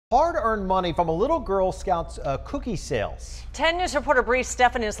Hard-earned money from a little Girl Scouts cookie sales. 10 News reporter Bree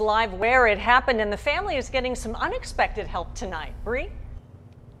Stefan is live where it happened, and the family is getting some unexpected help tonight. Bree?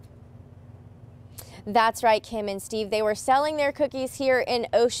 That's right, Kim and Steve. They were selling their cookies here in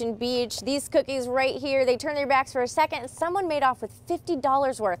Ocean Beach. These cookies right here, they turned their backs for a second and someone made off with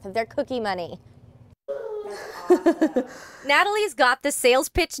 $50 worth of their cookie money. Natalie's got the sales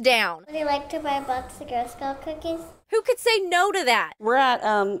pitch down. Would you like to buy a box of Girl Scout cookies? Who could say no to that? We're at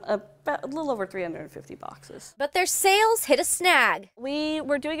about a little over 350 boxes. But their sales hit a snag. We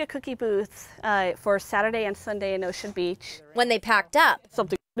were doing a cookie booth for Saturday and Sunday in Ocean Beach. When they packed up,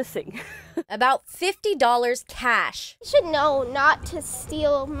 Something missing. about $50 cash. You should know not to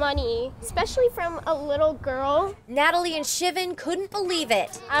steal money, especially from a little girl. Natalie and Shivan couldn't believe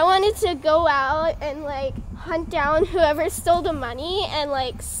it. I wanted to go out and hunt down whoever stole the money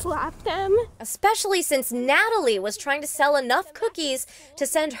and slap them. Especially since Natalie was trying to sell enough cookies to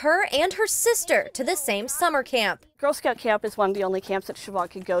send her and her sister to the same summer camp. Girl Scout camp is one of the only camps that Siobhan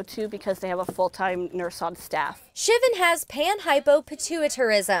can go to because they have a full-time nurse on staff. Shivan has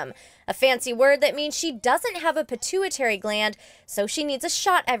panhypopituitarism, a fancy word that means she doesn't have a pituitary gland, so she needs a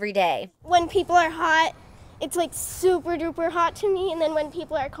shot every day. When people are hot, it's super duper hot to me, and then when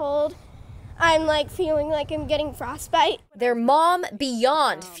people are cold, I'm feeling like I'm getting frostbite. Their mom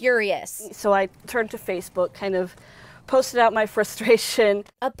beyond furious. So I turned to Facebook, kind of posted out my frustration.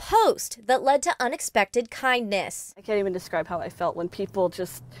 A post that led to unexpected kindness. I can't even describe how I felt when people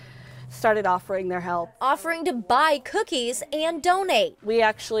just started offering their help. Offering to buy cookies and donate. We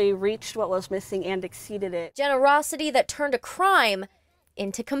actually reached what was missing and exceeded it. Generosity that turned a crime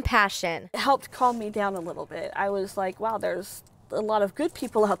into compassion. It helped calm me down a little bit. I was like, wow, there's a lot of good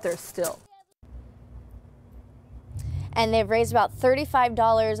people out there still. And they've raised about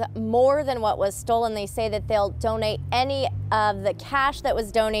 $35 more than what was stolen. They say that they'll donate any of the cash that was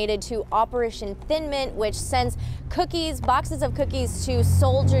donated to Operation Thin Mint, which sends cookies, boxes of cookies to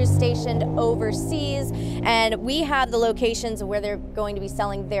soldiers stationed overseas. And we have the locations where they're going to be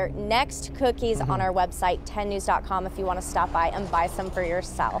selling their next cookies on our website, 10news.com, if you want to stop by and buy some for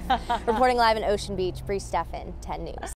yourself. Reporting live in Ocean Beach, Bree Stefan, 10 News.